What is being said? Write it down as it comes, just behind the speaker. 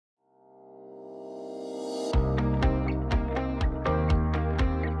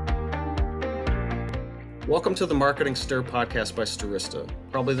Welcome to the Marketing Stir podcast by Stirista,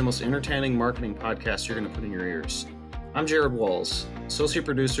 probably the most entertaining marketing podcast you're going to put in your ears. I'm Jared Walls, associate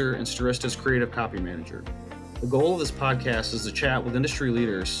producer and Stirista's creative copy manager. The goal of this podcast is to chat with industry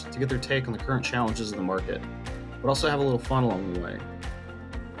leaders to get their take on the current challenges of the market, but also have a little fun along the way.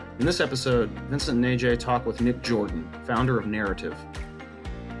 In this episode, Vincent and Ajay talk with Nick Jordan, founder of Narrative.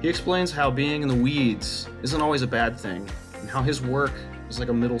 He explains how being in the weeds isn't always a bad thing, and how his work is like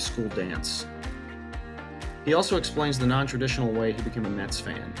a middle school dance. He also explains the non-traditional way he became a Mets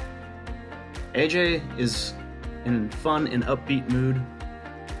fan. Ajay is in a fun and upbeat mood,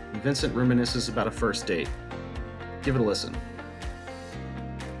 and Vincent reminisces about a first date. Give it a listen.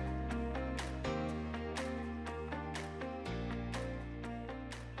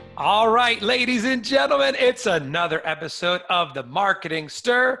 All right, ladies and gentlemen, it's another episode of the Marketing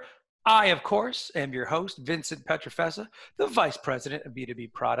Stir. I, of course, am your host, Vincent Petrofessa, the Vice President of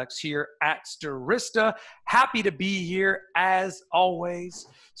B2B Products here at Stirista. Happy to be here as always.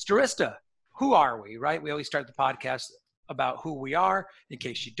 Stirista, who are we, right? We always start the podcast about who we are. In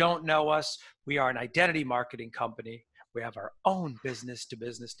case you don't know us, we are an identity marketing company. We have our own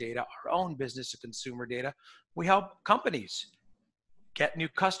business-to-business data, our own business-to-consumer data. We help companies get new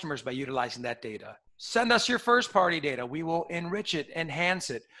customers by utilizing that data. Send us your first-party data. We will enrich it,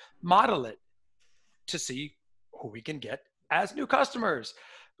 enhance it, model it to see who we can get as new customers.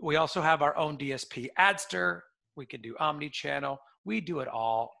 We also have our own DSP Adster. We can do omni-channel. We do it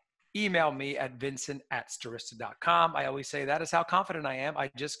all. Email me at vincent@stirista.com. I always say that is how confident I am. I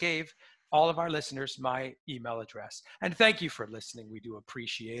just gave all of our listeners my email address. And thank you for listening. We do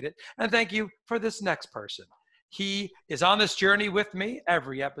appreciate it. And thank you for this next person. He is on this journey with me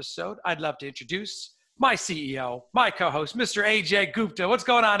every episode. I'd love to introduce my CEO, my co-host, Mr. Ajay Gupta. What's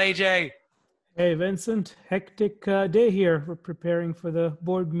going on, Ajay? Hey, Vincent. Hectic day here. We're preparing for the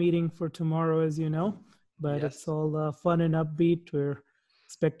board meeting for tomorrow, as you know. But Yes. It's all fun and upbeat. We're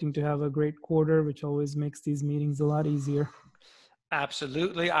expecting to have a great quarter, which always makes these meetings a lot easier.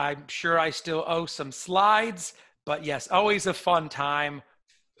 Absolutely. I'm sure I still owe some slides, but yes, always a fun time,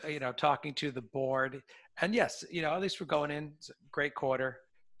 talking to the board. And yes, at least we're going in. It's a great quarter,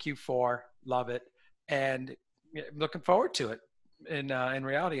 Q4, love it. And looking forward to it. In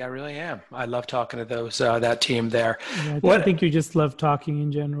reality, I really am. I love talking to that team there. Yeah, I think you just love talking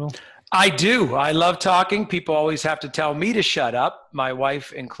in general. I do. I love talking. People always have to tell me to shut up, my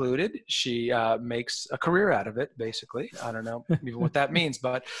wife included. She makes a career out of it, basically. I don't know even what that means.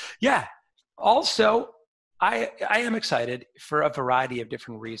 But yeah, also, I am excited for a variety of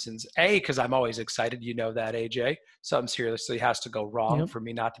different reasons. A, because I'm always excited. You know that, AJ. Something seriously has to go wrong for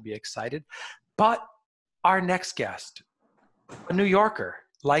me not to be excited. But our next guest, a New Yorker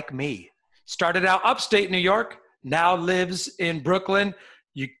like me, started out upstate New York, now lives in Brooklyn.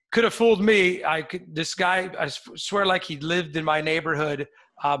 You could have fooled me. This guy, I swear like he lived in my neighborhood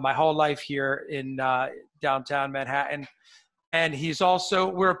my whole life here in downtown Manhattan. And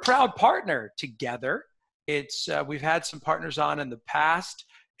we're a proud partner together. We've had some partners on in the past,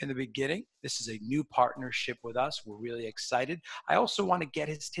 in the beginning. This is a new partnership with us. We're really excited. I also want to get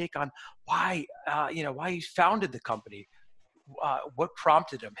his take on why he founded the company, what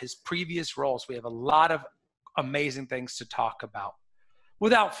prompted him, his previous roles. We have a lot of amazing things to talk about.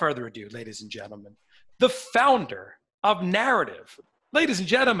 Without further ado, ladies and gentlemen, the founder of Narrative, ladies and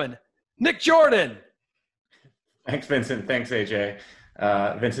gentlemen, Nick Jordan. Thanks, Vincent. Thanks, AJ.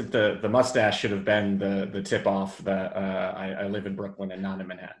 Vincent, the mustache should have been the tip off that I live in Brooklyn and not in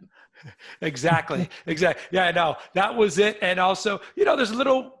Manhattan. Exactly. Yeah, I know. That was it. And also, there's a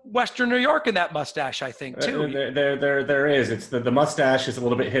little Western New York in that mustache, I think, too. There is. It's the mustache is a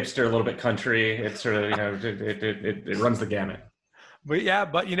little bit hipster, a little bit country. It's sort of, it runs the gamut. But yeah,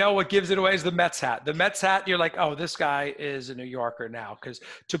 but what gives it away is the Mets hat. The Mets hat, you're like, oh, this guy is a New Yorker now. Because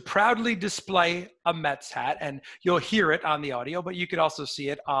to proudly display a Mets hat, and you'll hear it on the audio, but you could also see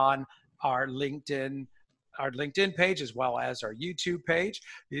it on our LinkedIn page as well as our YouTube page.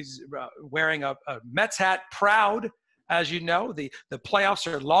 He's wearing a Mets hat, proud. As you know, the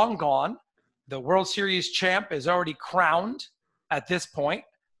playoffs are long gone. The World Series champ is already crowned at this point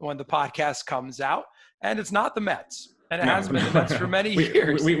when the podcast comes out. And it's not the Mets. And it has been the Mets for many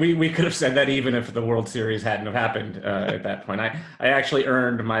years. We could have said that even if the World Series hadn't have happened at that point. I actually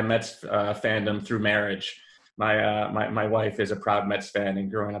earned my Mets fandom through marriage. My wife is a proud Mets fan,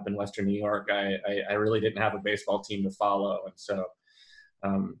 and growing up in Western New York, I really didn't have a baseball team to follow. And so,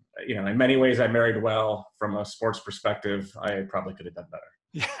 in many ways I married well. From a sports perspective, I probably could have done better.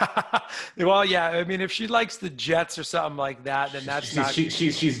 Yeah. Well, yeah. I mean, if she likes the Jets or something like that, then that's not.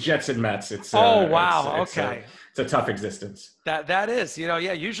 She's Jets and Mets. It's wow. It's, okay. it's a tough existence. That is, yeah,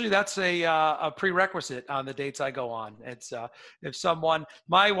 usually that's a prerequisite on the dates I go on. It's if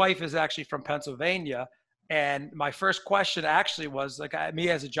my wife is actually from Pennsylvania, and my first question actually was like, me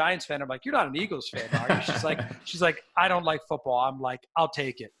as a Giants fan, I'm like, you're not an Eagles fan, are you? She's like, I don't like football. I'm like, I'll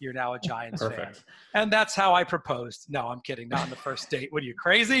take it. You're now a Giants fan. And that's how I proposed. No, I'm kidding. Not on the first date. What are you,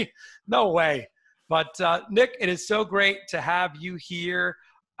 crazy? No way. But Nick, it is so great to have you here.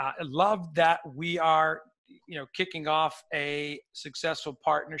 I love that we are, kicking off a successful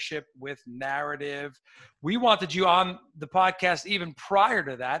partnership with Narrative. We wanted you on the podcast even prior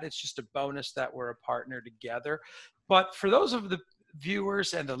to that. It's just a bonus that we're a partner together. But for those of the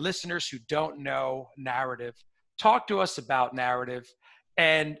viewers and the listeners who don't know Narrative, talk to us about Narrative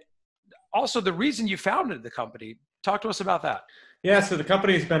and also the reason you founded the company. Talk to us about that. Yeah, so the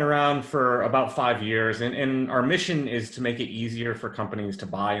company's been around for about 5 years, and our mission is to make it easier for companies to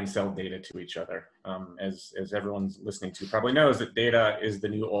buy and sell data to each other. As everyone's listening to probably knows, that data is the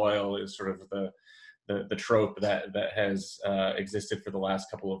new oil, is sort of the trope that has existed for the last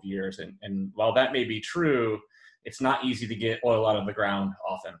couple of years. And while that may be true, it's not easy to get oil out of the ground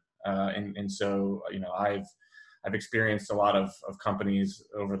often. And so, I've experienced a lot of companies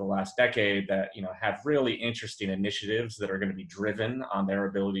over the last decade that, have really interesting initiatives that are going to be driven on their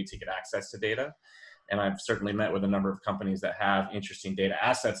ability to get access to data. And I've certainly met with a number of companies that have interesting data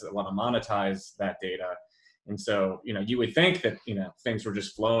assets that want to monetize that data. And so, you would think that, things were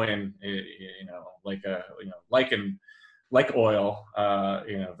just flowing, like oil,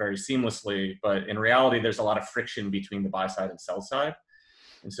 very seamlessly. But in reality, there's a lot of friction between the buy side and sell side.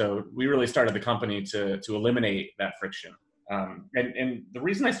 And so we really started the company to eliminate that friction. And the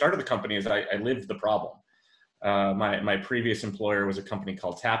reason I started the company is I lived the problem. My previous employer was a company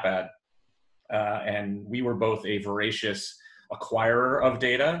called Tapad, and we were both a voracious acquirer of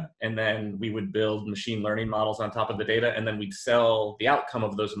data, and then we would build machine learning models on top of the data, and then we'd sell the outcome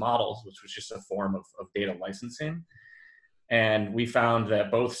of those models, which was just a form of data licensing. And we found that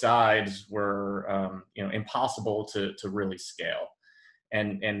both sides were impossible to really scale.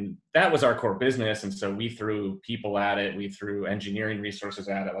 And that was our core business. And so we threw people at it. We threw engineering resources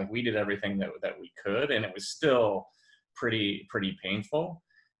at it. Like, we did everything that we could. And it was still pretty painful.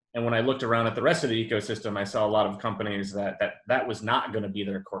 And when I looked around at the rest of the ecosystem, I saw a lot of companies that was not going to be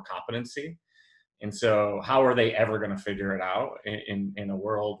their core competency. And so how are they ever going to figure it out in a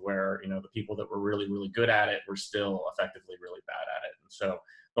world where, the people that were really, really good at it were still effectively really bad at it? And so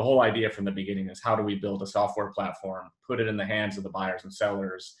the whole idea from the beginning is, how do we build a software platform, put it in the hands of the buyers and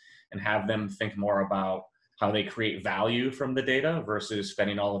sellers, and have them think more about how they create value from the data versus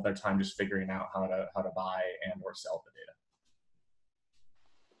spending all of their time just figuring out how to buy and or sell the data.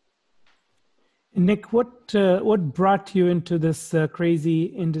 Nick, what brought you into this crazy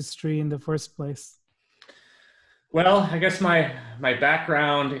industry in the first place? Well, I guess my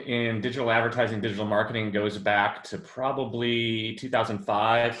background in digital advertising, digital marketing goes back to probably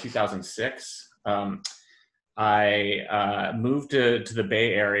 2005, 2006. I moved to the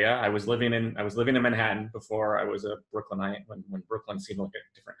Bay Area. I was living in Manhattan before I was a Brooklynite, when Brooklyn seemed like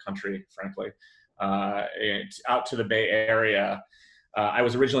a different country, frankly. Out to the Bay Area. I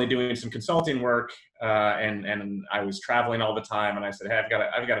was originally doing some consulting work, and I was traveling all the time. And I said, hey, I've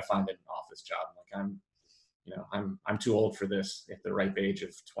got to find an office job. I'm too old for this at the ripe age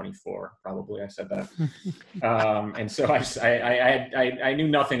of 24. Probably I said that. And so I knew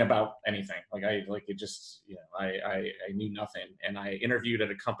nothing about anything. I knew nothing. And I interviewed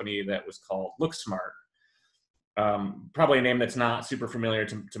at a company that was called LookSmart. Probably a name that's not super familiar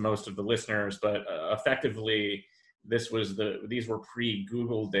to most of the listeners, but effectively, these were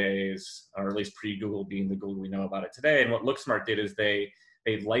pre-Google days, or at least pre-Google being the Google we know about it today. And what LookSmart did is they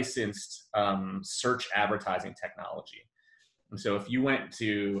licensed search advertising technology. And so if you went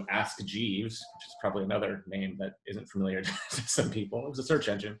to Ask Jeeves, which is probably another name that isn't familiar to some people, it was a search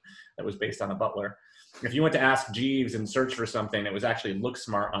engine that was based on a butler. If you went to Ask Jeeves and search for something, it was actually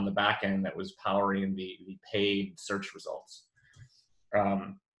LookSmart on the back end that was powering the paid search results.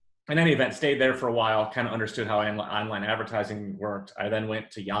 In any event, stayed there for a while, kind of understood how online advertising worked. I then went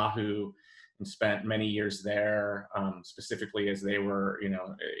to Yahoo and spent many years there, specifically as they were,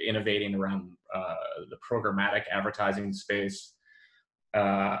 innovating around the programmatic advertising space.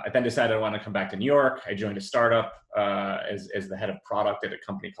 I then decided I wanted to come back to New York. I joined a startup as the head of product at a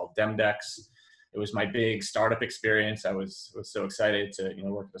company called Demdex. It was my big startup experience. I was so excited to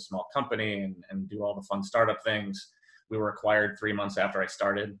work at a small company and do all the fun startup things. We were acquired 3 months after I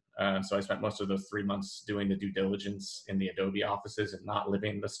started. So I spent most of those 3 months doing the due diligence in the Adobe offices and not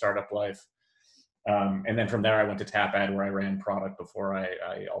living the startup life. And then from there, I went to Tapad, where I ran product before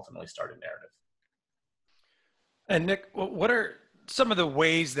I ultimately started Narrative. And Nick, what are some of the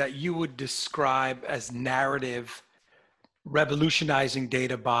ways that you would describe as narrative revolutionizing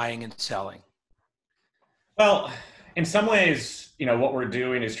data buying and selling? Well, in some ways, what we're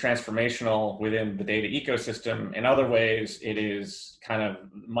doing is transformational within the data ecosystem. In other ways, it is kind of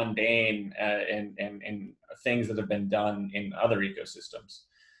mundane and things that have been done in other ecosystems.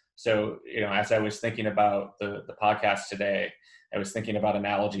 So, as I was thinking about the podcast today, I was thinking about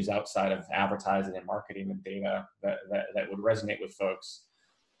analogies outside of advertising and marketing and data that would resonate with folks.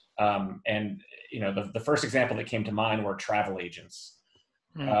 And the first example that came to mind were travel agents.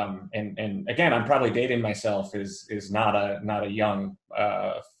 And again, I'm probably dating myself, is not a young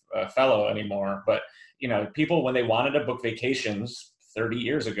fellow anymore, but people, when they wanted to book vacations 30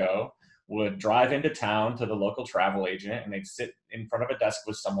 years ago, would drive into town to the local travel agent, and they'd sit in front of a desk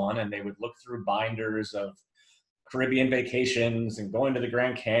with someone, and they would look through binders of Caribbean vacations and going to the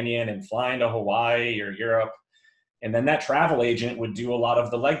Grand Canyon and flying to Hawaii or Europe. And then that travel agent would do a lot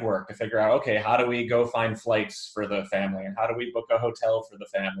of the legwork to figure out, okay, how do we go find flights for the family? And how do we book a hotel for the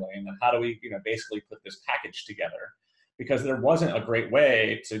family? And then how do we, basically put this package together? Because there wasn't a great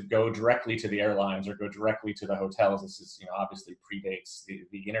way to go directly to the airlines or go directly to the hotels. This is, obviously predates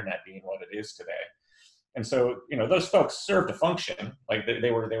the internet being what it is today. And so, those folks served a function, like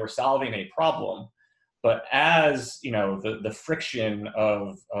they were solving a problem. But as the friction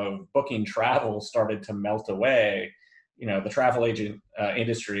of booking travel started to melt away, the travel agent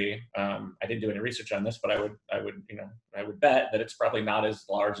industry. I didn't do any research on this, but I would bet that it's probably not as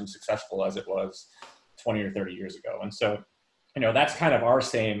large and successful as it was 20 or 30 years ago. And so, that's kind of our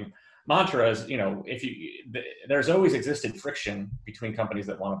same mantra. Is there's always existed friction between companies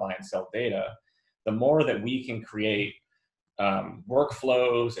that want to buy and sell data. The more that we can create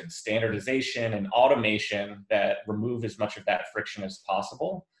workflows and standardization and automation that remove as much of that friction as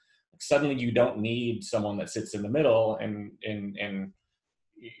possible, suddenly you don't need someone that sits in the middle, and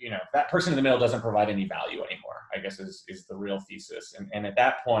that person in the middle doesn't provide any value anymore, I guess is the real thesis. And at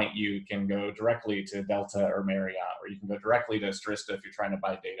that point, you can go directly to Delta or Marriott, or you can go directly to Strista if you're trying to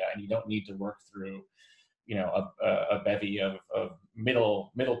buy data, and you don't need to work through a bevy of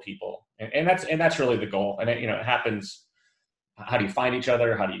middle people. And that's really the goal. And it happens. How do you find each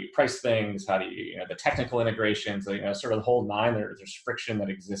other? How do you price things? How do you, the technical integrations, sort of the whole nine. There's friction that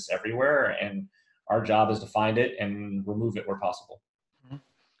exists everywhere, and our job is to find it and remove it where possible.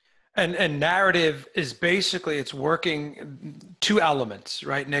 And narrative is basically, it's working two elements,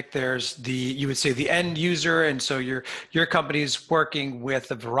 right, Nick? There's you would say the end user, and so your company's working with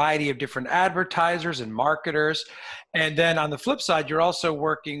a variety of different advertisers and marketers, and then on the flip side, you're also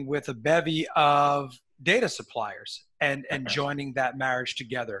working with a bevy of data suppliers and joining that marriage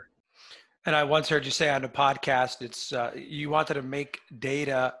together. And I once heard you say on a podcast, it's you wanted to make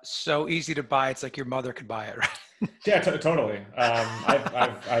data so easy to buy, it's like your mother could buy it, right? Yeah, totally.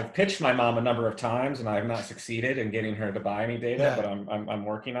 I've pitched my mom a number of times, and I have not succeeded in getting her to buy any data, but I'm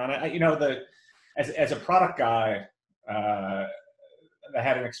working on it. As a product guy, I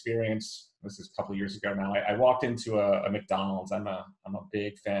had an experience. This is a couple of years ago now. I walked into a McDonald's. I'm a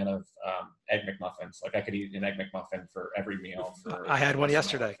big fan of Egg McMuffins. Like, I could eat an Egg McMuffin for every meal. I had one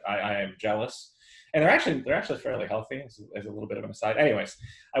yesterday. I am jealous. And they're actually fairly healthy, as a little bit of an aside. Anyways,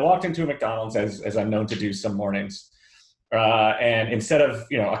 I walked into a McDonald's, as I'm known to do some mornings. And instead of,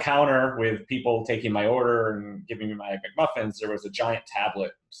 a counter with people taking my order and giving me my Egg McMuffins, there was a giant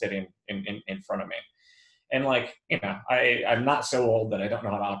tablet sitting in front of me. And I'm not so old that I don't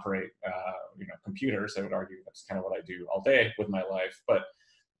know how to operate, computers. I would argue that's kind of what I do all day with my life. But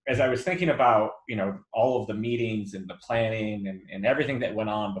as I was thinking about, all of the meetings and the planning and everything that went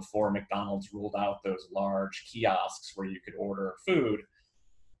on before McDonald's rolled out those large kiosks where you could order food,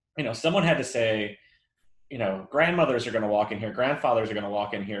 someone had to say, grandmothers are going to walk in here, grandfathers are going to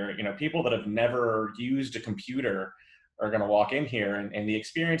walk in here, people that have never used a computer are going to walk in here, and the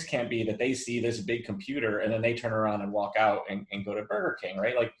experience can't be that they see this big computer and then they turn around and walk out and go to Burger King,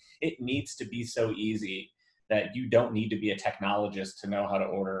 right? Like, it needs to be so easy that you don't need to be a technologist to know how to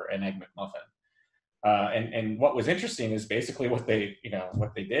order an Egg McMuffin. And what was interesting is basically what they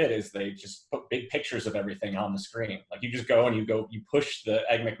did is they just put big pictures of everything on the screen. Like, you just go and you push the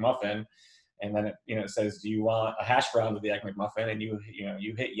Egg McMuffin, and then it says, do you want a hash brown with the Egg McMuffin? And you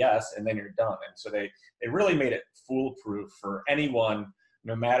hit yes, and then you're done. And so they really made it foolproof for anyone,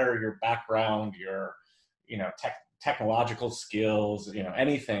 no matter your background, your technological skills,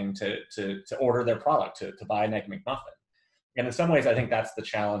 anything to order their product, to buy an Egg McMuffin. And in some ways, I think that's the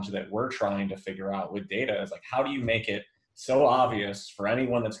challenge that we're trying to figure out with data, is like, how do you make it so obvious for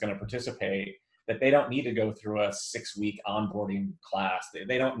anyone that's going to participate that they don't need to go through a 6-week onboarding class.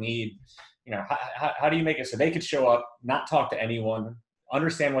 They don't need, how do you make it so they could show up, not talk to anyone,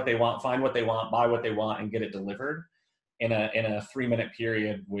 understand what they want, find what they want, buy what they want, and get it delivered in a 3-minute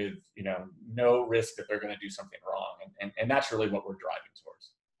period with, no risk that they're going to do something wrong. And that's really what we're driving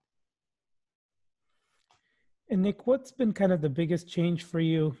towards. And Nick, what's been kind of the biggest change for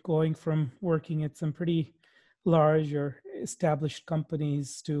you going from working at some pretty large or established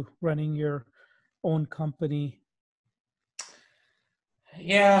companies to running your own company?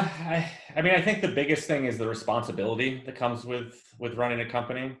 Yeah, I think the biggest thing is the responsibility that comes with running a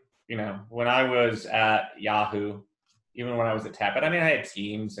company. When I was at Yahoo, even when I was at Tapit, I had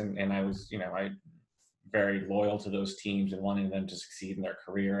teams and I was, I very loyal to those teams and wanting them to succeed in their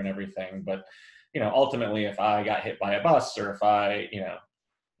career and everything. But, ultimately, if I got hit by a bus or if I,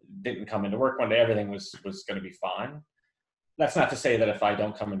 didn't come into work one day, everything was going to be fine. That's not to say that if I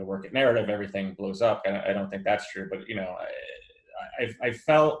don't come into work at Narrative, everything blows up. I don't think that's true. But, I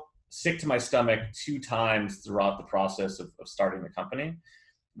felt sick to my stomach 2 times throughout the process of starting the company.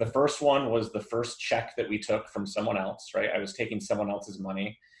 The first one was the first check that we took from someone else, right? I was taking someone else's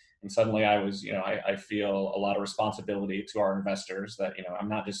money. And suddenly I was, I feel a lot of responsibility to our investors that, I'm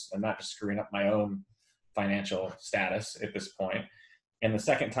not just screwing up my own financial status at this point. And the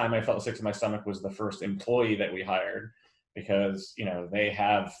second time I felt sick to my stomach was the first employee that we hired, because, they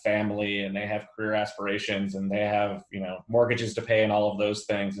have family and they have career aspirations and they have, mortgages to pay and all of those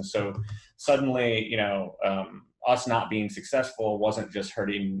things. And so suddenly, us not being successful wasn't just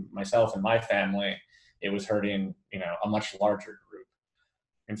hurting myself and my family, it was hurting, a much larger group.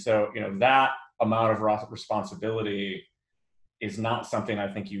 And so, that amount of responsibility is not something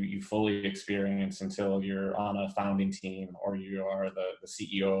I think you fully experience until you're on a founding team or you are the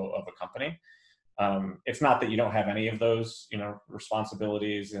CEO of a company. It's not that you don't have any of those,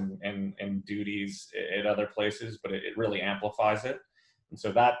 responsibilities and duties at other places, but it really amplifies it. And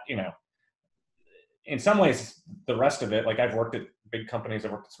so that, in some ways, the rest of it, like I've worked at big companies,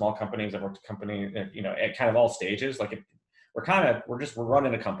 I've worked at small companies, I've worked at companies, at kind of all stages. Like we're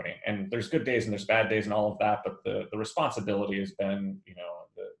running a company, and there's good days and there's bad days and all of that. But the responsibility has been,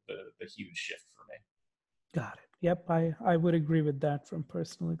 the huge shift for me. Got it. Yep. I would agree with that from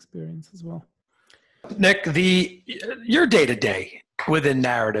personal experience as well. Nick, your day-to-day within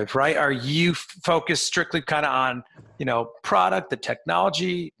Narrative, right? Are you focused strictly kind of on, product, the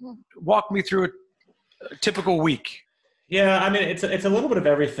technology? Walk me through a typical week. Yeah, it's a little bit of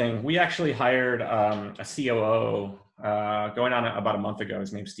everything. We actually hired a COO going on about a month ago.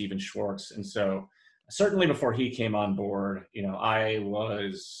 His name's Steven Schwartz. And so certainly before he came on board, I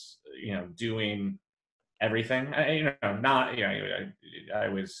was, doing everything. I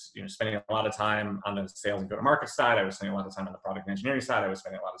was, spending a lot of time on the sales and go-to-market side. I was spending a lot of time on the product and engineering side. I was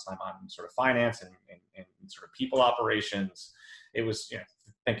spending a lot of time on sort of finance and sort of people operations. It was,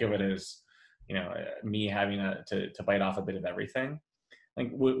 think of it as, me having to bite off a bit of everything. I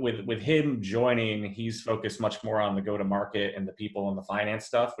think with him joining, he's focused much more on the go-to-market and the people and the finance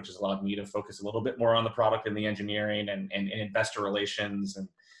stuff, which has allowed me to focus a little bit more on the product and the engineering and investor relations and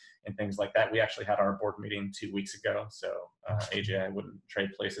things like that. We actually had our board meeting 2 weeks ago. So Ajay, I wouldn't trade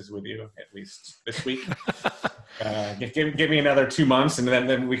places with you, at least this week. Give me another 2 months and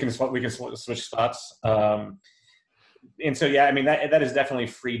then we can switch spots. And so, yeah, that has definitely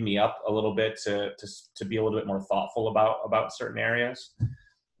freed me up a little bit to be a little bit more thoughtful about certain areas.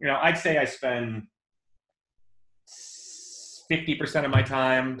 I'd say I spend 50% of my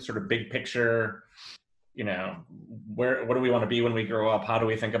time sort of big picture, what do we want to be when we grow up? How do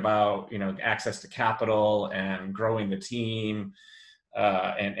we think about, access to capital and growing the team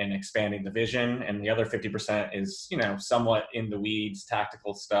and expanding the vision? And the other 50% is, somewhat in the weeds,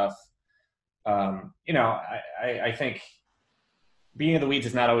 tactical stuff. I think being in the weeds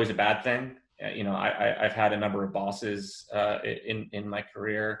is not always a bad thing. I've had a number of bosses in my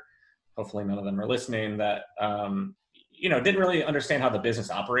career, hopefully none of them are listening, that, didn't really understand how the business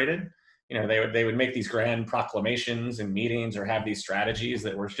operated. They would make these grand proclamations and meetings or have these strategies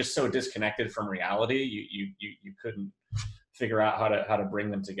that were just so disconnected from reality. You couldn't figure out how to bring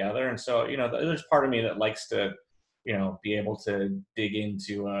them together. And so, there's part of me that likes to, be able to dig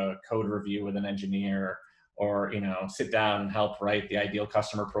into a code review with an engineer or, sit down and help write the ideal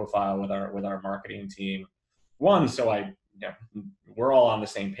customer profile with our marketing team. One, so we're all on the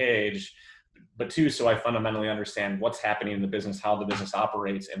same page, but 2, so I fundamentally understand what's happening in the business, how the business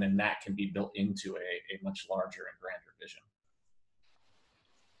operates, and then that can be built into a much larger and grander vision.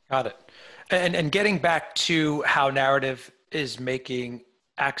 Got it. And getting back to how Narrative is making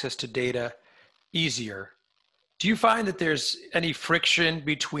access to data easier, Do you find that there's any friction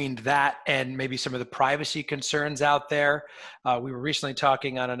between that and maybe some of the privacy concerns out there? We were recently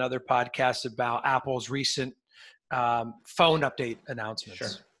talking on another podcast about Apple's recent phone update announcements. Sure.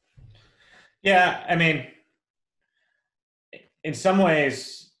 Yeah, I mean, in some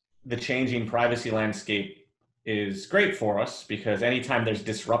ways, the changing privacy landscape is great for us because anytime there's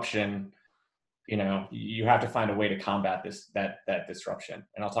disruption, you have to find a way to combat that disruption,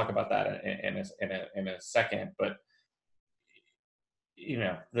 and I'll talk about that in a second. But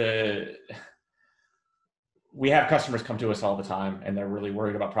we have customers come to us all the time, and they're really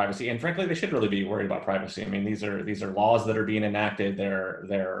worried about privacy. And frankly, they should really be worried about privacy. I mean, these are laws that are being enacted.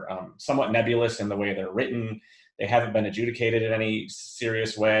 They're somewhat nebulous in the way they're written. They haven't been adjudicated in any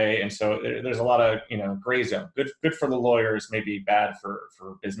serious way, and so there's a lot of gray zone. Good for the lawyers, maybe bad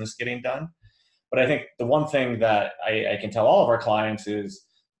for business getting done. But I think the one thing that I can tell all of our clients is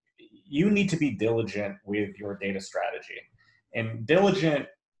you need to be diligent with your data strategy. And diligent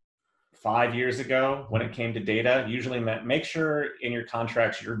 5 years ago, when it came to data, usually meant make sure in your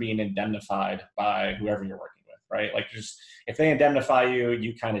contracts you're being indemnified by whoever you're working with, right? Like, just if they indemnify you,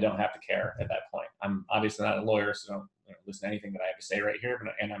 you kind of don't have to care at that point. I'm obviously not a lawyer, so don't listen to anything that I have to say right here.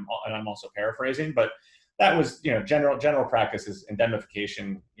 And I'm also paraphrasing, but that was general practice is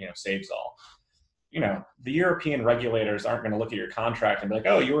indemnification saves all. The European regulators aren't going to look at your contract and be like,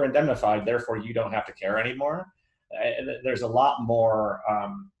 oh, you were indemnified, therefore you don't have to care anymore. There's a lot more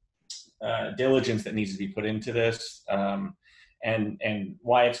diligence that needs to be put into this. And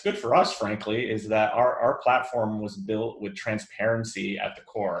why it's good for us, frankly, is that our platform was built with transparency at the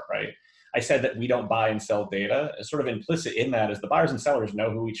core, right? I said that we don't buy and sell data. Sort of implicit in that is the buyers and sellers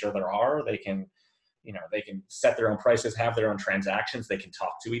know who each other are. They can set their own prices, have their own transactions. They can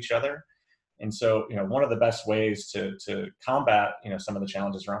talk to each other. And so, one of the best ways to combat, some of the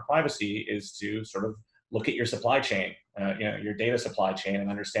challenges around privacy is to sort of look at your supply chain, your data supply chain,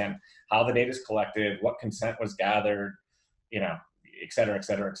 and understand how the data is collected, what consent was gathered, et cetera, et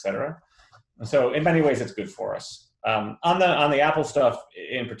cetera, et cetera. And so, in many ways, it's good for us. On the Apple stuff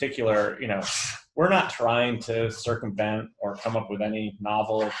in particular, we're not trying to circumvent or come up with any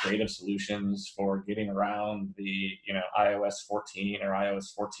novel creative solutions for getting around the iOS 14 or iOS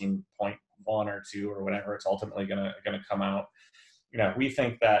 14.1 or 2 or whatever it's ultimately going to come out. We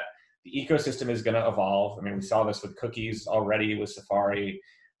think that the ecosystem is going to evolve. I mean, we saw this with cookies already with Safari.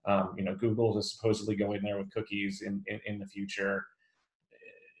 Google is supposedly going there with cookies in the future.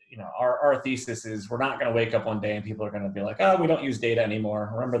 Our thesis is we're not going to wake up one day and people are going to be like, oh, we don't use data anymore.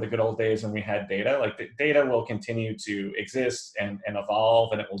 Remember the good old days when we had data? Like, the data will continue to exist and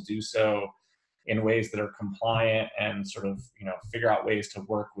evolve, and it will do so in ways that are compliant and sort of, figure out ways to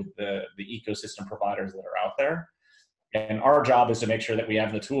work with the ecosystem providers that are out there. And our job is to make sure that we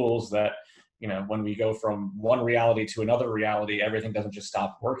have the tools that, when we go from one reality to another reality, everything doesn't just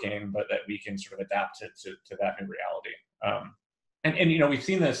stop working, but that we can sort of adapt to that new reality. And we've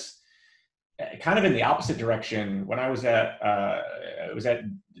seen this kind of in the opposite direction. When I was at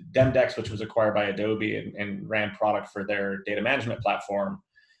Demdex, which was acquired by Adobe and ran product for their data management platform.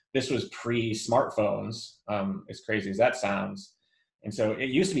 This was pre-smartphones, as crazy as that sounds. And so it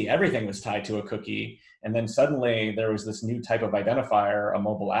used to be everything was tied to a cookie. And then suddenly there was this new type of identifier, a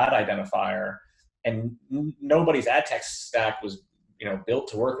mobile ad identifier, and nobody's ad tech stack was built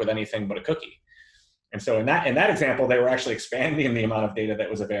to work with anything but a cookie. And so in that example, they were actually expanding the amount of data that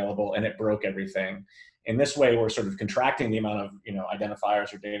was available, and it broke everything. In this way, we're sort of contracting the amount of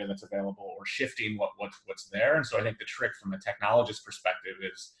identifiers or data that's available, or shifting what's there. And so I think the trick from a technologist perspective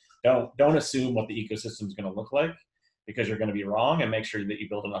is don't assume what the ecosystem is going to look like, because you're going to be wrong, and make sure that you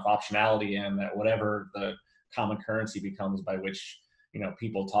build enough optionality in that whatever the common currency becomes by which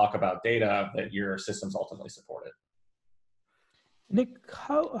people talk about data, that your systems ultimately support it. Nick,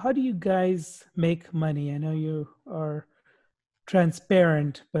 how do you guys make money? I know you are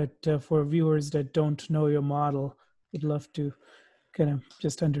transparent, but for viewers that don't know your model, would love to kind of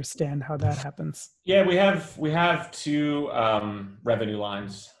just understand how that happens. Yeah, we have two revenue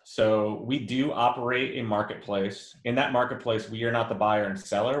lines. So we do operate a marketplace. In that marketplace, we are not the buyer and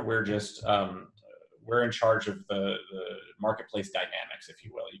seller. We're just we're in charge of the marketplace dynamics, if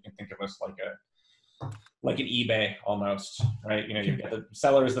you will. You can think of us like an eBay almost, right? You've got the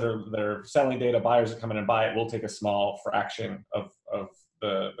sellers that are selling data, buyers that come in and buy it. We'll take a small fraction of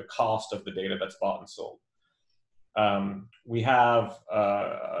the cost of the data that's bought and sold. We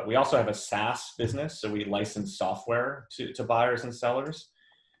also have a SaaS business, so we license software to buyers and sellers,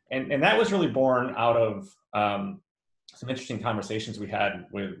 and that was really born out of some interesting conversations we had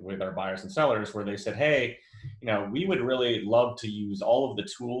with our buyers and sellers, where they said, hey, we would really love to use all of the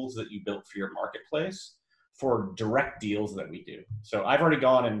tools that you built for your marketplace for direct deals that we do. So I've already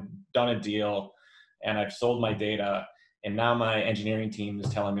gone and done a deal and I've sold my data. And now my engineering team is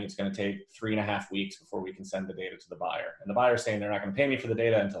telling me it's going to take 3.5 weeks before we can send the data to the buyer. And the buyer's saying they're not going to pay me for the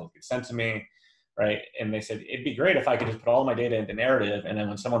data until it gets sent to me, right? And they said, it'd be great if I could just put all my data into narrative. And then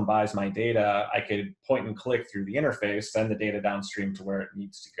when someone buys my data, I could point and click through the interface, send the data downstream to where it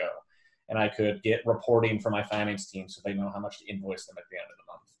needs to go. And I could get reporting from my finance team so they know how much to invoice them at the end of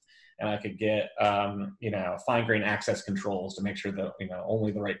the month. And I could get, fine-grained access controls to make sure that,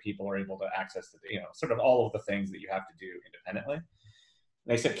 only the right people are able to access the, sort of all of the things that you have to do independently. And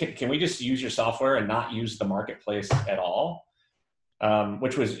they said, can we just use your software and not use the marketplace at all?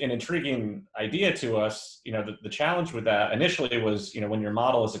 Which was an intriguing idea to us. The challenge with that initially was, when your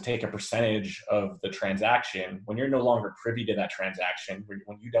model is to take a percentage of the transaction, when you're no longer privy to that transaction,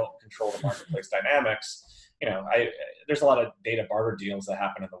 when you don't control the marketplace dynamics, there's a lot of data barter deals that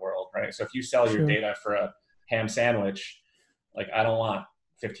happen in the world, right? So if you sell your data for a ham sandwich, like I don't want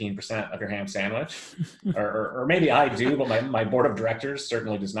 15% of your ham sandwich, or maybe I do, but my board of directors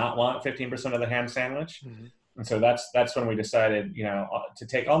certainly does not want 15% of the ham sandwich. Mm-hmm. And so that's when we decided, to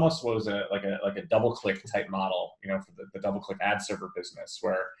take almost what was like a double-click type model, for the double-click ad server business,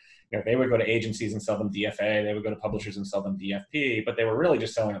 where they would go to agencies and sell them DFA, they would go to publishers and sell them DFP, but they were really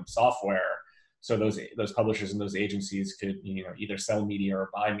just selling them software. So those publishers and those agencies could either sell media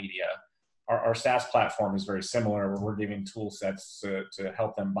or buy media. Our SaaS platform is very similar, where we're giving tool sets to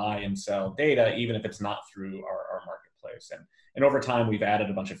help them buy and sell data, even if it's not through our marketplace. And over time, we've added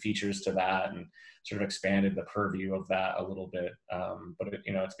a bunch of features to that and sort of expanded the purview of that a little bit. But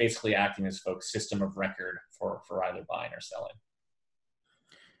it's basically acting as folks' system of record for either buying or selling.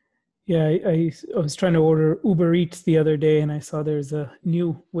 Yeah, I was trying to order Uber Eats the other day, and I saw there's a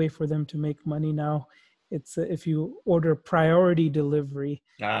new way for them to make money now. It's if you order priority delivery,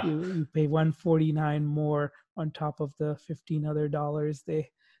 you pay $149 more on top of the $15 other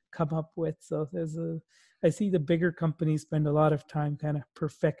they come up with. So I see the bigger companies spend a lot of time kind of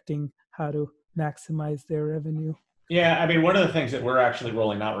perfecting how to maximize their revenue. Yeah, I mean, one of the things that we're actually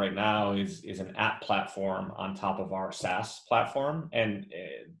rolling out right now is an app platform on top of our SaaS platform. And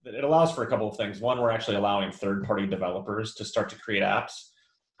it allows for a couple of things. One, we're actually allowing third-party developers to start to create apps.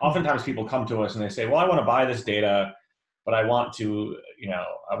 Oftentimes people come to us and they say, well, I want to buy this data, but I want to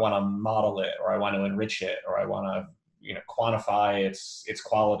model it, or I want to enrich it, or I want to, quantify its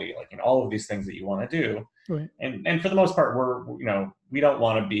quality, like, all of these things that you want to do. Right. And for the most part, we don't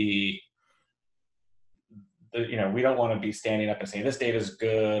want to be, we don't want to be standing up and saying this data is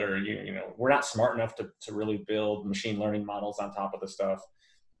good, or, we're not smart enough to really build machine learning models on top of the stuff.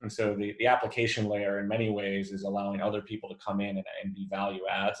 And so the application layer in many ways is allowing other people to come in and be value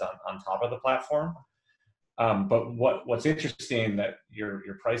adds on top of the platform. But what's interesting that your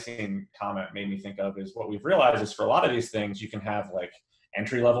pricing comment made me think of is what we've realized is for a lot of these things, you can have like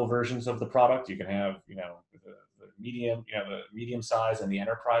entry-level versions of the product. You can have, the medium size and the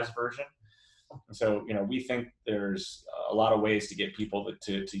enterprise version. And so, we think there's a lot of ways to get people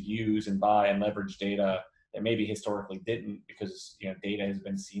to use and buy and leverage data that maybe historically didn't, because, data has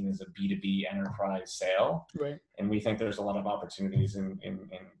been seen as a B2B enterprise sale. Right. And we think there's a lot of opportunities in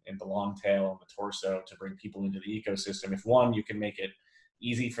the long tail and the torso to bring people into the ecosystem. If one, you can make it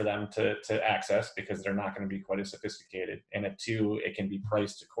easy for them to access because they're not going to be quite as sophisticated. And if two, it can be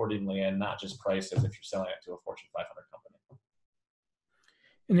priced accordingly and not just priced as if you're selling it to a Fortune 500 company.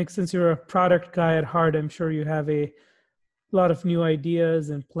 And Nick, since you're a product guy at heart, I'm sure you have a lot of new ideas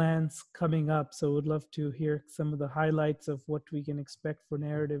and plans coming up. So would love to hear some of the highlights of what we can expect for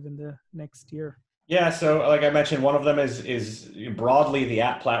Narrative in the next year. Yeah, so like I mentioned, one of them is broadly the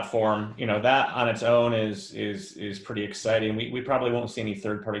app platform. That on its own is pretty exciting. We probably won't see any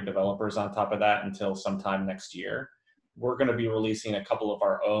third-party developers on top of that until sometime next year. We're going to be releasing a couple of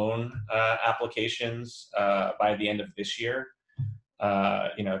our own applications by the end of this year.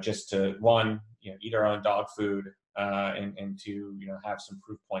 Just to one, eat our own dog food, and to, have some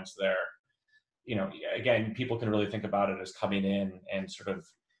proof points there. Again, people can really think about it as coming in and sort of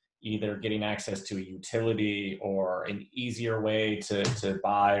either getting access to a utility or an easier way to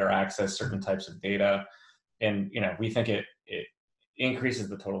buy or access certain types of data. And, we think it increases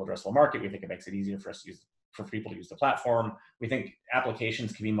the total addressable market. We think it makes it easier for people to use the platform. We think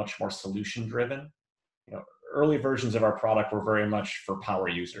applications can be much more solution driven. Early versions of our product were very much for power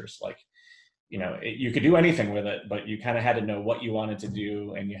users. Like, you could do anything with it, but you kind of had to know what you wanted to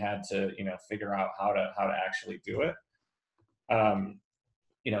do, and you had to, figure out how to actually do it.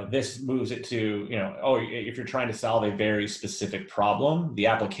 This moves it to, if you're trying to solve a very specific problem, the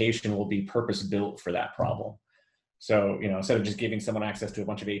application will be purpose built for that problem. So, instead of just giving someone access to a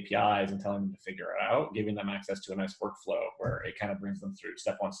bunch of APIs and telling them to figure it out, giving them access to a nice workflow where it kind of brings them through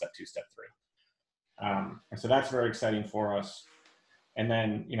step 1, step 2, step 3. And so that's very exciting for us. And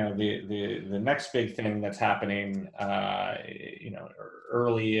then, the next big thing that's happening,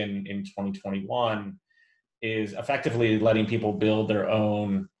 early in 2021 is effectively letting people build their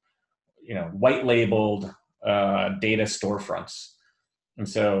own, white labeled data storefronts. And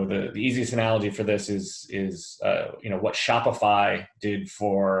so the easiest analogy for this is what Shopify did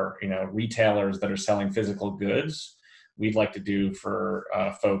for, retailers that are selling physical goods. We'd like to do for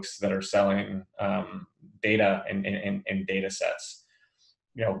folks that are selling data and data sets.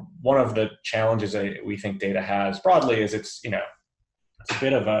 One of the challenges we think data has broadly is it's a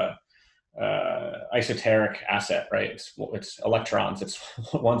bit of a esoteric asset, right? It's electrons, it's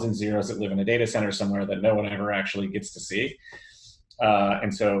ones and zeros that live in a data center somewhere that no one ever actually gets to see.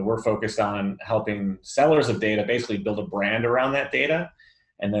 And so we're focused on helping sellers of data basically build a brand around that data,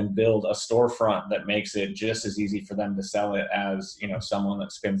 and then build a storefront that makes it just as easy for them to sell it as, someone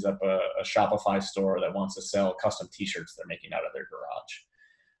that spins up a Shopify store that wants to sell custom t-shirts they're making out of their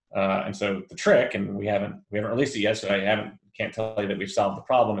garage. And so the trick, and we haven't released it yet, so can't tell you that we've solved the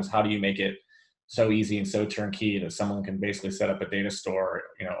problem, is how do you make it so easy and so turnkey that someone can basically set up a data store,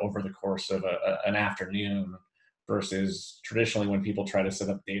 over the course of an afternoon, versus traditionally when people try to set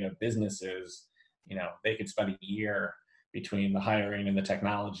up data businesses, they could spend a year between the hiring and the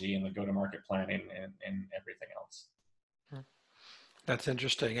technology and the go-to-market planning and everything else. That's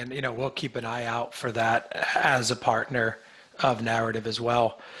interesting. And, we'll keep an eye out for that as a partner of Narrative as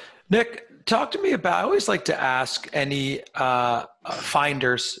well. Nick, talk to me about, I always like to ask any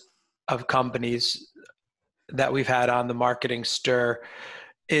finders of companies that we've had on the Marketing Stir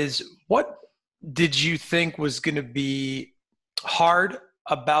is, what did you think was going to be hard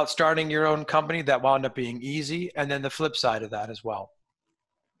about starting your own company that wound up being easy? And then the flip side of that as well.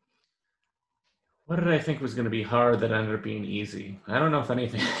 What did I think was going to be hard that ended up being easy? I don't know if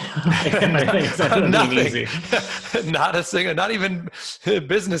anything. I think it's ended up being easy. Not a single, not even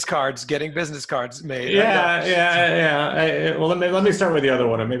business cards, getting business cards made. Yeah. Well, let me start with the other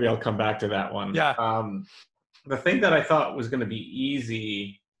one, and maybe I'll come back to that one. Yeah. The thing that I thought was going to be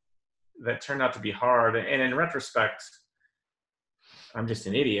easy that turned out to be hard, and in retrospect, I'm just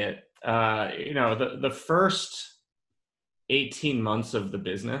an idiot. The first 18 months of the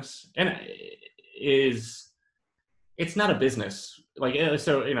business, and it's not a business.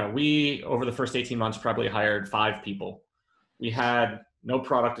 We, over the first 18 months, probably hired 5 people. We had no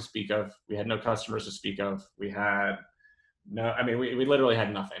product to speak of. We had no customers to speak of. We literally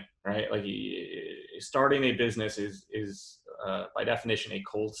had nothing, right? Starting a business is by definition a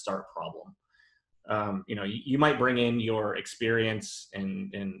cold start problem. You might bring in your experience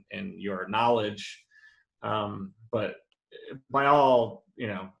and your knowledge, but by all,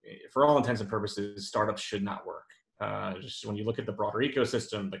 for all intents and purposes, startups should not work. Just when you look at the broader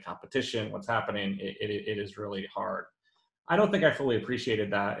ecosystem, the competition, what's happening, it is really hard. I don't think I fully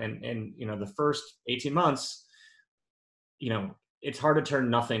appreciated that. And the first 18 months, it's hard to turn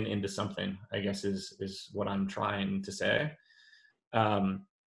nothing into something, I guess is what I'm trying to say.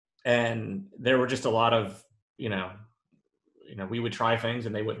 And there were just a lot of, we would try things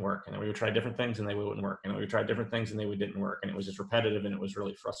and they wouldn't work. And then we would try different things and they wouldn't work. And we would try different things and they didn't work. And it was just repetitive and it was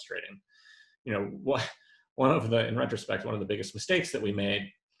really frustrating. In retrospect, one of the biggest mistakes that we made,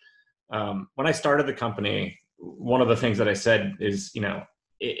 when I started the company, one of the things that I said is,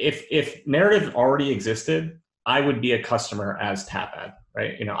 if Narrative already existed, I would be a customer as Tapad,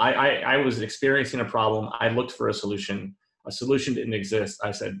 right? I was experiencing a problem. I looked for a solution. A solution didn't exist.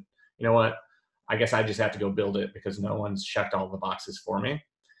 I said, you know what? I guess I just have to go build it because no one's checked all the boxes for me.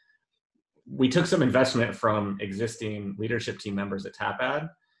 We took some investment from existing leadership team members at Tapad.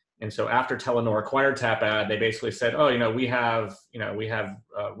 And so after Telenor acquired Tapad, they basically said, we have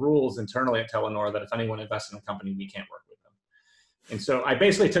rules internally at Telenor that if anyone invests in a company, we can't work with them. And so I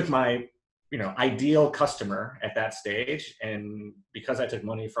basically took my ideal customer at that stage, and because I took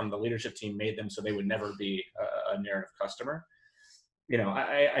money from the leadership team, made them so they would never be a Narrative customer.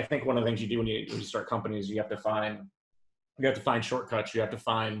 I think one of the things you do when you start companies, you have to find shortcuts. You have to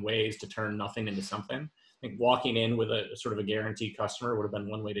find ways to turn nothing into something. I think walking in with a sort of a guaranteed customer would have been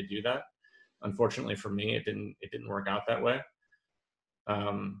one way to do that. Unfortunately for me, it didn't work out that way.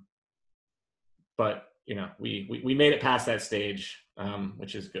 But we made it past that stage,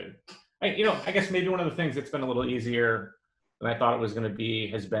 which is good. I guess maybe one of the things that's been a little easier than I thought it was going to be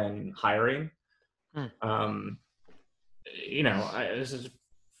has been hiring. This is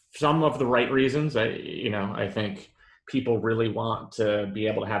some of the right reasons. I think people really want to be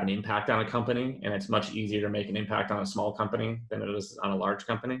able to have an impact on a company, and it's much easier to make an impact on a small company than it is on a large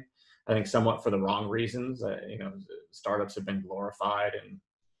company. I think somewhat for the wrong reasons. Startups have been glorified in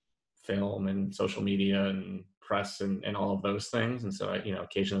film and social media and press and all of those things. And so,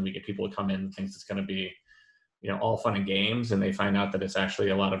 occasionally we get people to come in and think it's going to be, all fun and games, and they find out that it's actually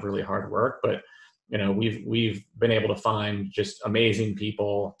a lot of really hard work. But we've been able to find just amazing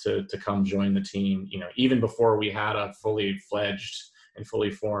people to come join the team, even before we had a fully fledged and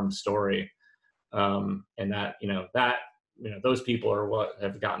fully formed story. And those people are what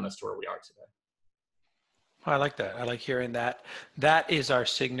have gotten us to where we are today. I like that. I like hearing that. That is our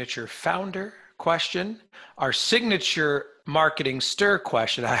signature founder question. Our signature marketing stir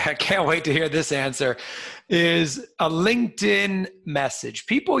question, I can't wait to hear this answer, is a LinkedIn message.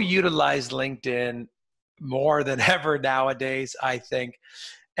 People utilize LinkedIn more than ever nowadays, I think.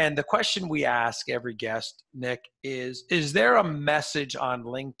 And the question we ask every guest, Nick, is there a message on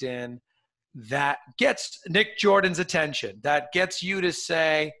LinkedIn that gets Nick Jordan's attention, that gets you to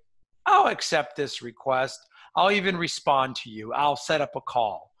say, I'll accept this request, I'll even respond to you, I'll set up a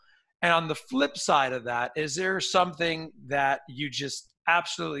call? And on the flip side of that, is there something that you just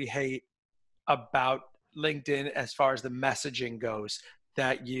absolutely hate about LinkedIn as far as the messaging goes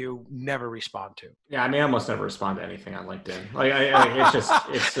that you never respond to? Yeah, I almost never respond to anything on LinkedIn.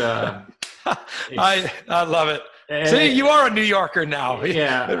 I love it. See, you are a New Yorker now.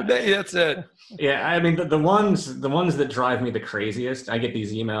 Yeah, that's it. Yeah, the ones that drive me the craziest, I get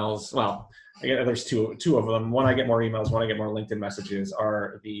these emails. Well, there's two of them. One, I get more emails. One, I get more LinkedIn messages.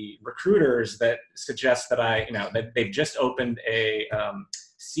 Are the recruiters that suggest that that they've just opened a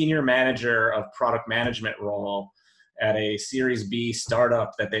senior manager of product management role at a Series B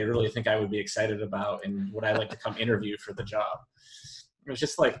startup that they really think I would be excited about, and would I like to come interview for the job? It was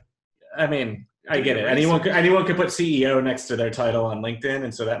just like, I get it. Anyone could put CEO next to their title on LinkedIn,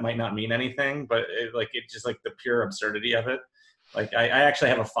 and so that might not mean anything, but it's just like the pure absurdity of it. Like I actually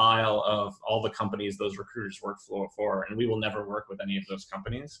have a file of all the companies those recruiters work for, and we will never work with any of those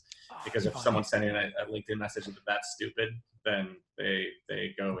companies, because if someone's sending a LinkedIn message that's stupid, then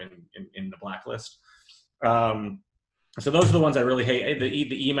they go in the blacklist. So those are the ones I really hate.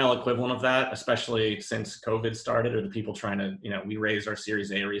 The email equivalent of that, especially since COVID started, or the people trying to, we raised our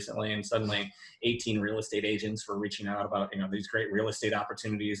Series A recently, and suddenly 18 real estate agents were reaching out about, these great real estate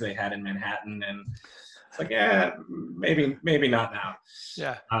opportunities they had in Manhattan. And it's like, yeah, maybe not now.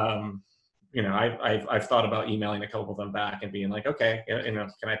 Yeah. I've thought about emailing a couple of them back and being like, okay,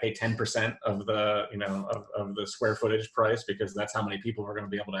 can I pay 10% of the, of the square footage price, because that's how many people we're going to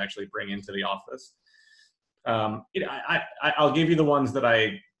be able to actually bring into the office. I'll give you the ones that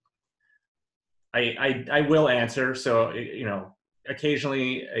I will answer. So,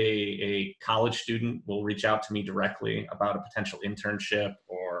 occasionally a college student will reach out to me directly about a potential internship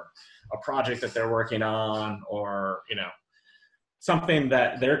or a project that they're working on, or, something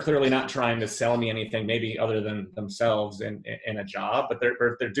that they're clearly not trying to sell me anything, maybe other than themselves in a job, but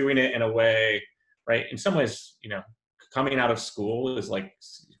they're doing it in a way, right? In some ways, coming out of school is like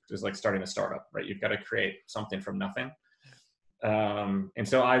starting a startup, right? You've got to create something from nothing. And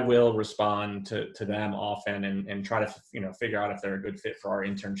so I will respond to them often and try to, figure out if they're a good fit for our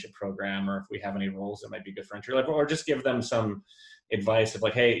internship program, or if we have any roles that might be good for entry level, or just give them some advice of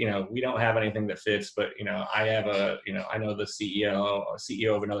like, hey, we don't have anything that fits, but, I have I know the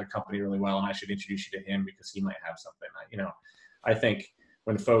CEO of another company really well, and I should introduce you to him because he might have something. I think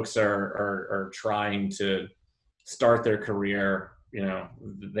when folks are trying to start their career,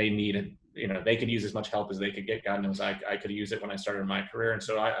 they need they could use as much help as they could get. God knows I could use it when I started my career. And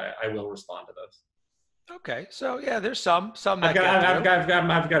so I will respond to those. Okay. So yeah, there's some that I've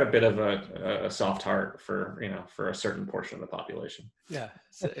got a bit of a soft heart for a certain portion of the population. Yeah.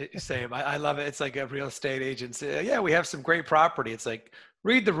 Same. I love it. It's like a real estate agent. Yeah, we have some great property. It's like,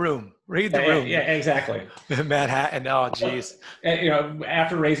 read the room. Yeah, exactly. Manhattan. Oh, geez.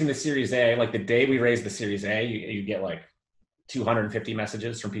 After raising the Series A, like the day we raised the Series A, you get like 250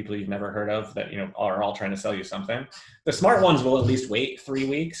 messages from people you've never heard of that, are all trying to sell you something. The smart ones will at least wait 3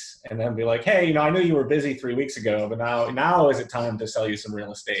 weeks and then be like, hey, I knew you were busy 3 weeks ago, but now is it time to sell you some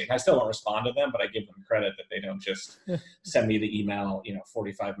real estate? And I still don't respond to them, but I give them credit that they don't just send me the email,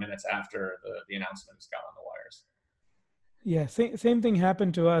 45 minutes after the announcement has gone on the wires. Yeah, same thing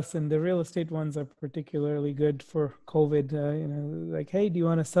happened to us, and the real estate ones are particularly good for COVID. Like, hey, do you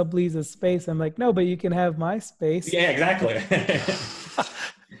want to sublease a space? I'm like, no, but you can have my space. Yeah, exactly.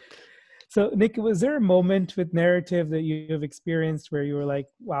 So, Nick, was there a moment with Narrative that you have experienced where you were like,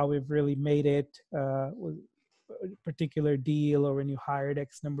 wow, we've really made it, with a particular deal, or when you hired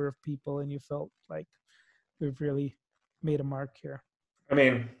X number of people and you felt like we've really made a mark here? I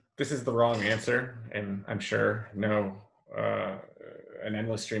mean, this is the wrong answer, and I'm sure an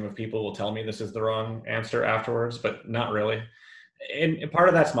endless stream of people will tell me this is the wrong answer afterwards, but not really. And part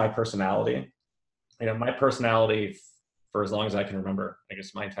of that's my personality. My personality for as long as I can remember, I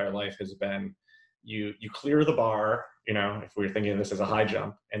guess my entire life, has been you clear the bar, if we were thinking of this as a high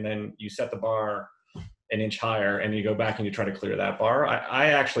jump, and then you set the bar an inch higher and you go back and you try to clear that bar. I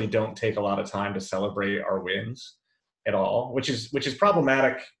actually don't take a lot of time to celebrate our wins at all, which is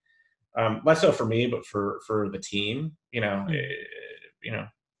problematic. Less so for me, but for the team.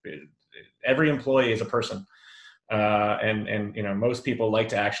 Every employee is a person, and most people like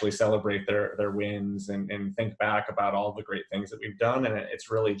to actually celebrate their wins and think back about all the great things that we've done, and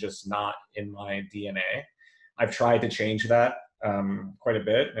it's really just not in my DNA. I've tried to change that quite a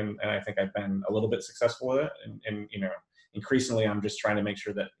bit, and I think I've been a little bit successful with it. And increasingly, I'm just trying to make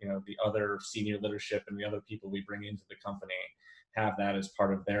sure that the other senior leadership and the other people we bring into the company have that as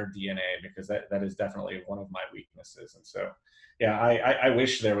part of their DNA, because that is definitely one of my weaknesses. And so, yeah, I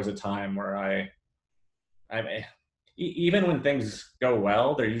wish there was a time where even when things go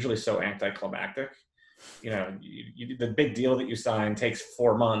well, they're usually so anticlimactic. The big deal that you sign takes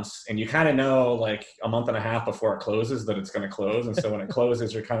 4 months, and you kind of know like a month and a half before it closes that it's going to close. And so when it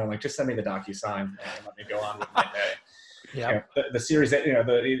closes, you're kind of like, just send me the DocuSign and let me go on with my day. Yeah. The Series A,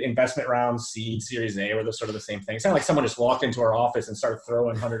 the investment rounds, seed, Series A, were sort of the same thing. It's not like someone just walked into our office and started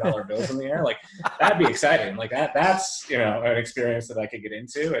throwing $100 bills in the air. Like, that'd be exciting. Like that's an experience that I could get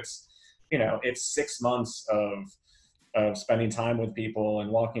into. It's 6 months of spending time with people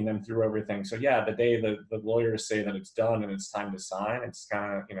and walking them through everything. So yeah, the day the lawyers say that it's done and it's time to sign, it's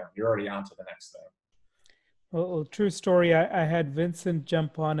kind of, you're already on to the next thing. Well, true story. I had Vincent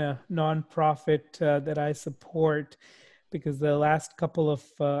jump on a nonprofit that I support, because the last couple of,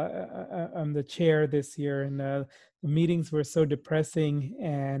 I'm the chair this year, and the meetings were so depressing,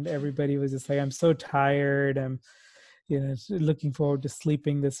 and everybody was just like, I'm so tired. I'm looking forward to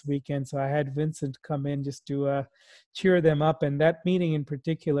sleeping this weekend. So I had Vincent come in just to cheer them up. And that meeting in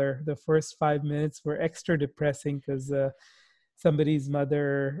particular, the first 5 minutes were extra depressing because somebody's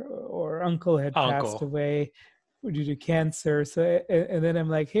mother or uncle had passed away due to cancer. So, and then I'm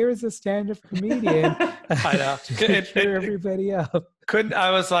like, here's a stand-up comedian. I know. to cheer everybody up.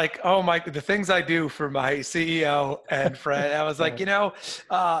 I was like, oh my, the things I do for my CEO and friend, I was like,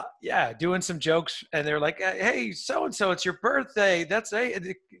 doing some jokes, and they're like, hey, so-and-so, it's your birthday.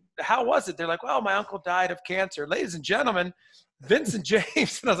 How was it? They're like, well, my uncle died of cancer. Ladies and gentlemen, Vincent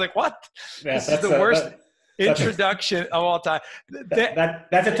James. And I was like, what? Yeah, this is the worst introduction of all time.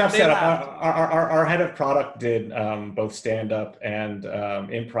 That's a tough setup. Our head of product did both stand-up and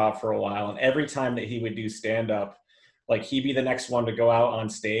improv for a while. And every time that he would do stand-up, like, he'd be the next one to go out on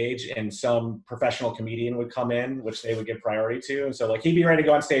stage, and some professional comedian would come in, which they would give priority to. And so, like, he'd be ready to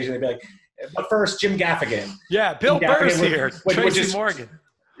go on stage, and they'd be like, but first, Jim Gaffigan. Yeah, Bill Burr's here. Tracy Morgan.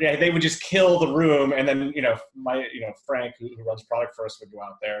 Yeah, they would just kill the room, and then Frank, who runs product for us, would go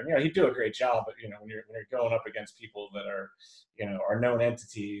out there, and he'd do a great job. But when you're going up against people that are are known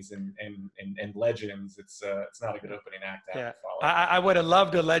entities and legends, it's not a good opening act to have to follow. I would have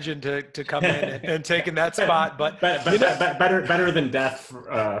loved a legend to come in and taken that spot, but better than death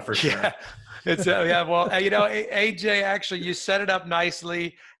for sure. Yeah, it's well, AJ, actually, you set it up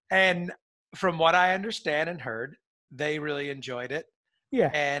nicely, and from what I understand and heard, they really enjoyed it. Yeah.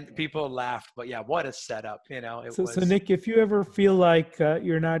 And people laughed, but yeah, what a setup, So Nick, if you ever feel like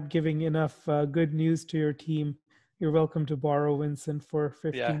you're not giving enough good news to your team, you're welcome to borrow Vincent for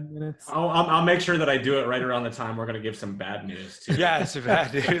 15 minutes. I'll make sure that I do it right around the time we're going to give some bad news too. Yeah, it's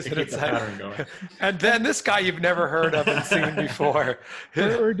bad news. And it's pattern going. And then this guy you've never heard of and seen before.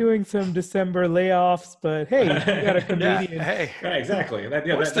 We're doing some December layoffs, but hey, we got a comedian. Hey, yeah, exactly.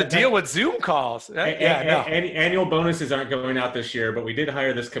 What's the deal with Zoom calls? Annual bonuses aren't going out this year, but we did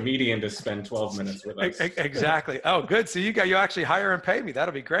hire this comedian to spend 12 minutes with us. Exactly. Oh, good. So you actually hire and pay me.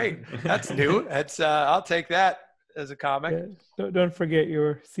 That'll be great. That's new. That's I'll take that as a comic. Yeah, don't forget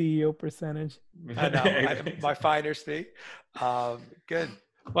your CEO percentage. I know, my finder's fee. Good.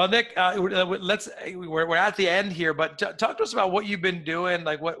 Well, Nick, we're at the end here, but talk to us about what you've been doing,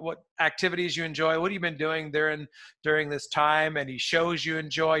 like what activities you enjoy. What have you been doing during this time? Any shows you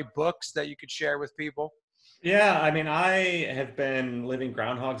enjoy, books that you could share with people? Yeah, I mean, I have been living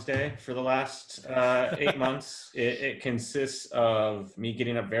Groundhog's Day for the last 8 months. It consists of me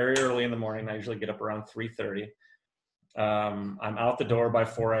getting up very early in the morning. I usually get up around 3:30. I'm out the door by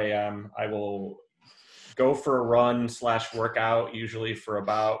 4 a.m. I will go for a run / workout, usually for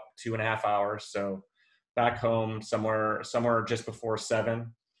about 2.5 hours. So back home somewhere just before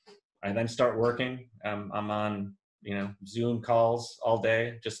 7. I then start working. I'm on Zoom calls all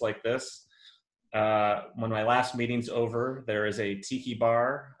day, just like this. When my last meeting's over, there is a tiki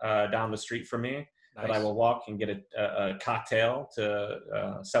bar down the street from me. Nice. That I will walk and get a cocktail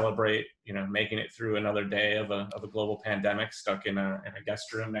to celebrate, making it through another day of a global pandemic, stuck in a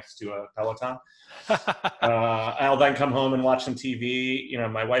guest room next to a Peloton. I'll then come home and watch some TV.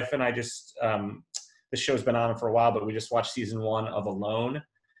 My wife and I just, this show's been on for a while, but we just watched season 1 of Alone.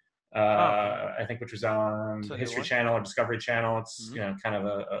 I think, which was on the History Channel or Discovery Channel. It's kind of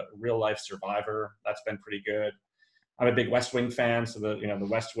a real life survivor. That's been pretty good. I'm a big West Wing fan, so the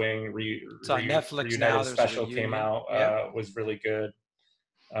West Wing it's on Netflix reunited now. special came out, was really good.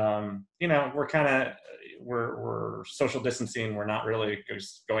 We're social distancing. We're not really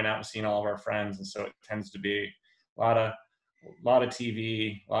just going out and seeing all of our friends, and so it tends to be a lot of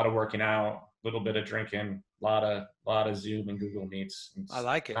TV, a lot of working out, a little bit of drinking, a lot of Zoom and Google Meets. I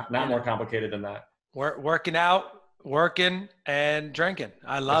like it. Not more complicated than that. Working out, working, and drinking.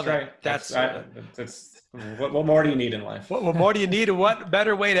 I love it. Right. That's what more do you need in life? What more do you need? And what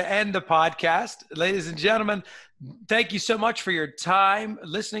better way to end the podcast? Ladies and gentlemen, thank you so much for your time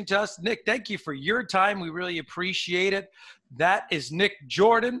listening to us. Nick, thank you for your time. We really appreciate it. That is Nick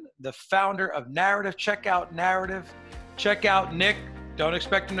Jordan, the founder of Narrative. Check out Narrative. Check out Nick. Don't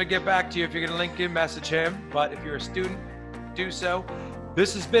expect him to get back to you if you're going to LinkedIn message him. But if you're a student, do so.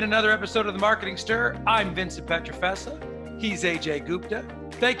 This has been another episode of The Marketing Stir. I'm Vincent Pietrafesa. He's Ajay Gupta.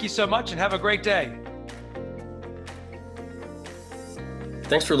 Thank you so much and have a great day.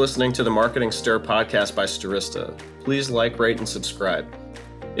 Thanks for listening to the Marketing Stir podcast by Stirista. Please like, rate, and subscribe.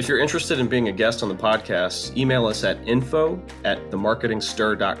 If you're interested in being a guest on the podcast, email us at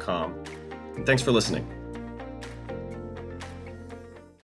info@themarketingstir.com. Thanks for listening.